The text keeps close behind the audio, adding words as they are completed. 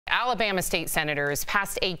Alabama state senators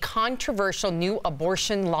passed a controversial new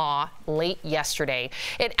abortion law late yesterday.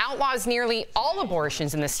 It outlaws nearly all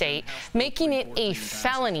abortions in the state, making it a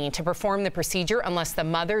felony to perform the procedure unless the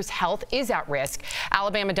mother's health is at risk.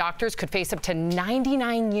 Alabama doctors could face up to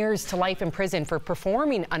 99 years to life in prison for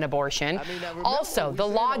performing an abortion. Also, the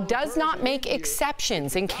law does not make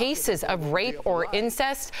exceptions in cases of rape or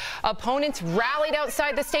incest. Opponents rallied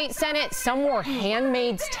outside the state Senate. Some wore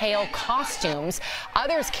Handmaid's Tale costumes.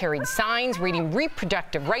 Others carried signs reading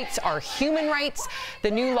 "Reproductive rights are human rights."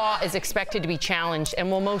 The new law is expected to be challenged and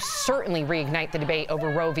will most certainly reignite the debate over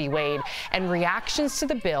Roe v. Wade, and reactions to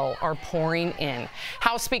the bill are pouring in.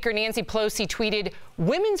 House Speaker Nancy Pelosi tweeted,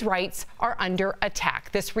 "Women's rights are under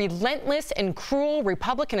attack. This relentless and cruel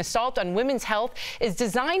Republican assault on women's health is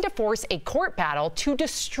designed to force a court battle to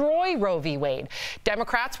destroy Roe v. Wade.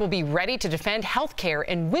 Democrats will be ready to defend health care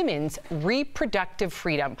and women's reproductive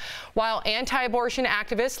freedom." While anti-abortion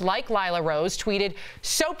activists like Lila Rose tweeted,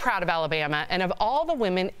 "So proud of Alabama and of all the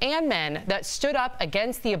women and men that stood up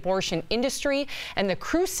against the abortion industry and the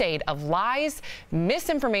crusade of lies,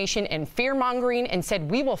 misinformation, and fear-mongering, and said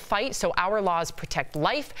we will fight so our laws protect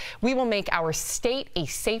life. We will make our state a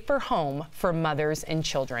safer home for mothers and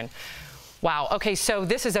children." Wow. Okay, so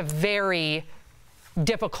this is a very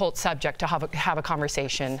difficult subject to have a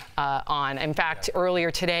conversation on. In fact, earlier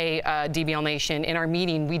today, DBL Nation, in our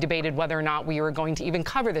meeting, we debated whether or not we were going to even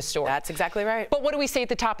cover this story. That's exactly right. But what do we say at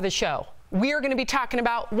the top of the show? We are going to be talking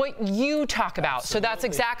about what you talk about. Absolutely. So that's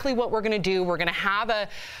exactly what we're going to do. We're going to have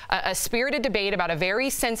a spirited debate about a very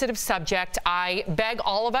sensitive subject. I beg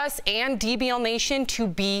all of us and DBL Nation to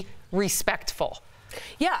be respectful.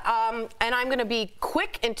 Yeah, and I'm going to be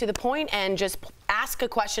quick and to the point and just ask a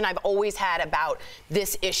question I've always had about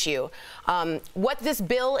this issue. What this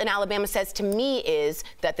bill in Alabama says to me is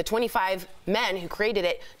that the 25 men who created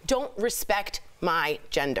it don't respect my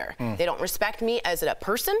gender. They don't respect me as a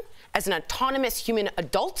person, as an autonomous human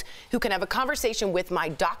adult who can have a conversation with my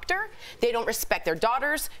doctor. They don't respect their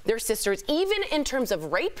daughters, their sisters, even in terms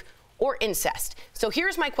of rape or incest. So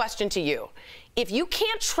here's my question to you. If you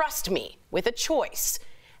can't trust me with a choice,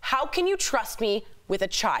 how can you trust me with a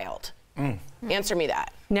child? Answer me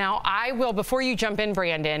that. Now, I will, before you jump in,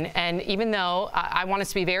 Brandon, and even though I want us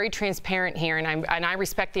to be very transparent here, and I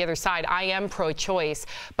respect the other side, I am pro-choice,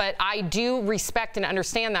 but I do respect and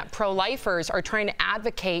understand that pro-lifers are trying to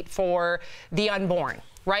advocate for the unborn.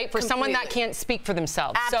 Right? For someone that can't speak for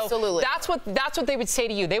themselves. Absolutely. So that's what they would say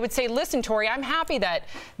to you. They would say, "Listen, Tori, I'm happy that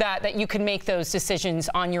you can make those decisions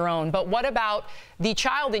on your own, but what about the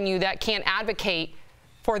child in you that can't advocate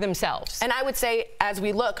for themselves?" And I would say, as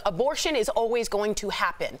we look, abortion is always going to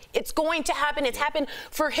happen. It's going to happen. It's happened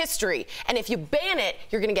for history. And if you ban it,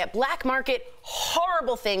 you're going to get black market,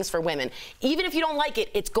 horrible things for women. Even if you don't like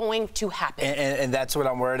it, it's going to happen. And that's what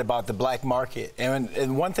I'm worried about, the black market.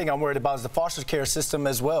 And one thing I'm worried about is the foster care system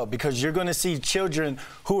as well, because you're going to see children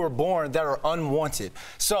who are born that are unwanted.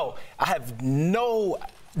 So I have no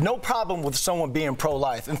problem with someone being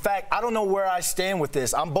pro-life. In fact, I don't know where I stand with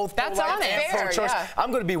this. I'm both pro-life and pro-choice. Yeah. I'm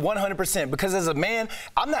going to be 100% because as a man,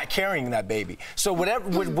 I'm not carrying that baby. So whatever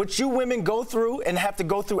what you women go through and have to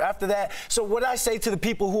go through after that. So what I say to the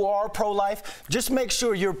people who are pro-life, just make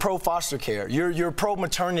sure you're pro-foster care. You're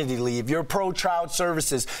pro-maternity leave. You're pro-child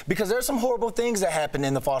services, because there's some horrible things that happen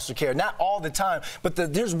in the foster care. Not all the time, but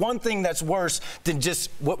there's one thing that's worse than just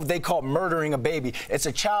what they call murdering a baby. It's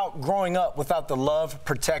a child growing up without the love,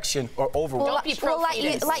 protection, or overwhelm. Well,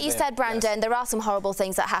 like you said, Brandon, there are some horrible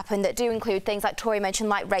things that happen that do include things like Tori mentioned,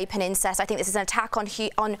 like rape and incest. I think this is an attack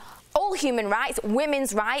on all human rights,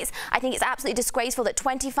 women's rights. I think it's absolutely disgraceful that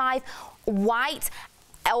 25 white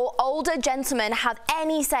older gentlemen have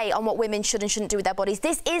any say on what women should and shouldn't do with their bodies.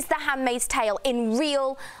 This is The Handmaid's Tale in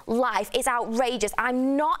real life. It's outrageous.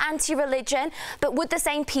 I'm not anti-religion, but would the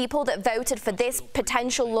same people that voted for this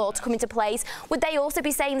potential law to come into place, would they also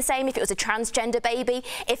be saying the same if it was a transgender baby,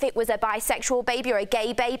 if it was a bisexual baby or a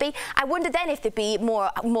gay baby? I wonder then if there'd be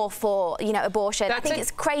more for, you know, abortion. I think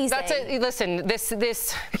it's crazy. Listen,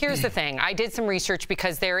 here's the thing. I did some research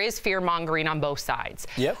because there is fear-mongering on both sides.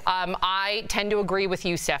 Yep. I tend to agree with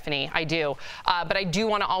you, Stephanie. I do. But I do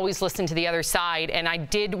want to always listen to the other side, and I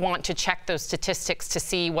did want to check those statistics to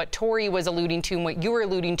see what Tori was alluding to and what you were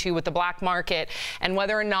alluding to with the black market and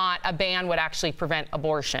whether or not a ban would actually prevent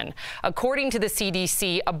abortion. According to the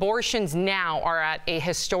CDC, abortions now are at a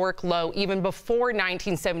historic low, even before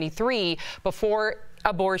 1973, before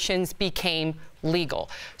abortions became legal.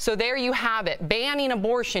 So there you have it. Banning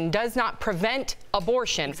abortion does not prevent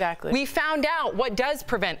abortion. Exactly. We found out what does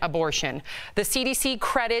prevent abortion. The CDC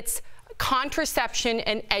credits contraception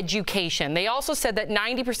and education. They also said that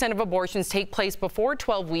 90% of abortions take place before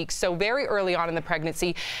 12 weeks, so very early on in the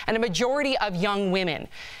pregnancy, and a majority of young women.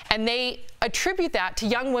 And they attribute that to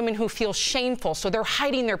young women who feel shameful, so they're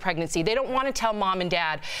hiding their pregnancy. They don't want to tell mom and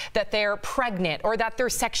dad that they're pregnant or that they're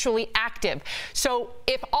sexually active. So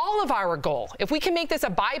if all of our goal, if we can make this a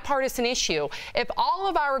bipartisan issue, if all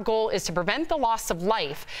of our goal is to prevent the loss of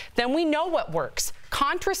life, then we know what works.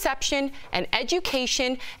 Contraception and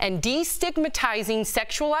education and destigmatizing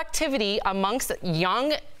sexual activity amongst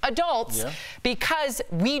young adults, because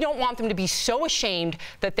we don't want them to be so ashamed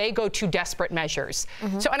that they go to desperate measures.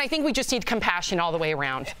 So, and I think we just need compassion all the way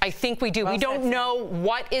around. I think we do. We don't know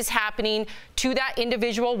what is happening to that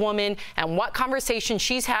individual woman and what conversation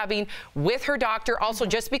she's having with her doctor. Also,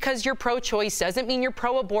 just because you're pro-choice doesn't mean you're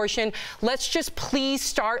pro-abortion. Let's just please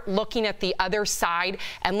start looking at the other side,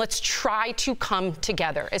 and let's try to come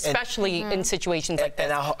together, especially in situations like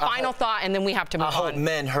this. Final thought, and then we have to move on. I hope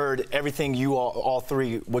men heard everything you all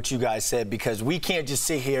three, what you guys said, because we can't just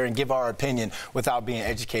sit here and give our opinion without being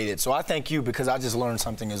educated. So I thank you, because I just learned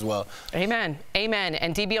something as well. Amen. Amen.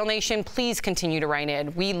 And DBL Nation, please continue to write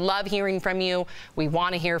in. We love hearing from you. We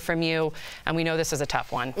want to hear from you. And we know this is a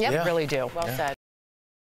tough one. We really do. Well said.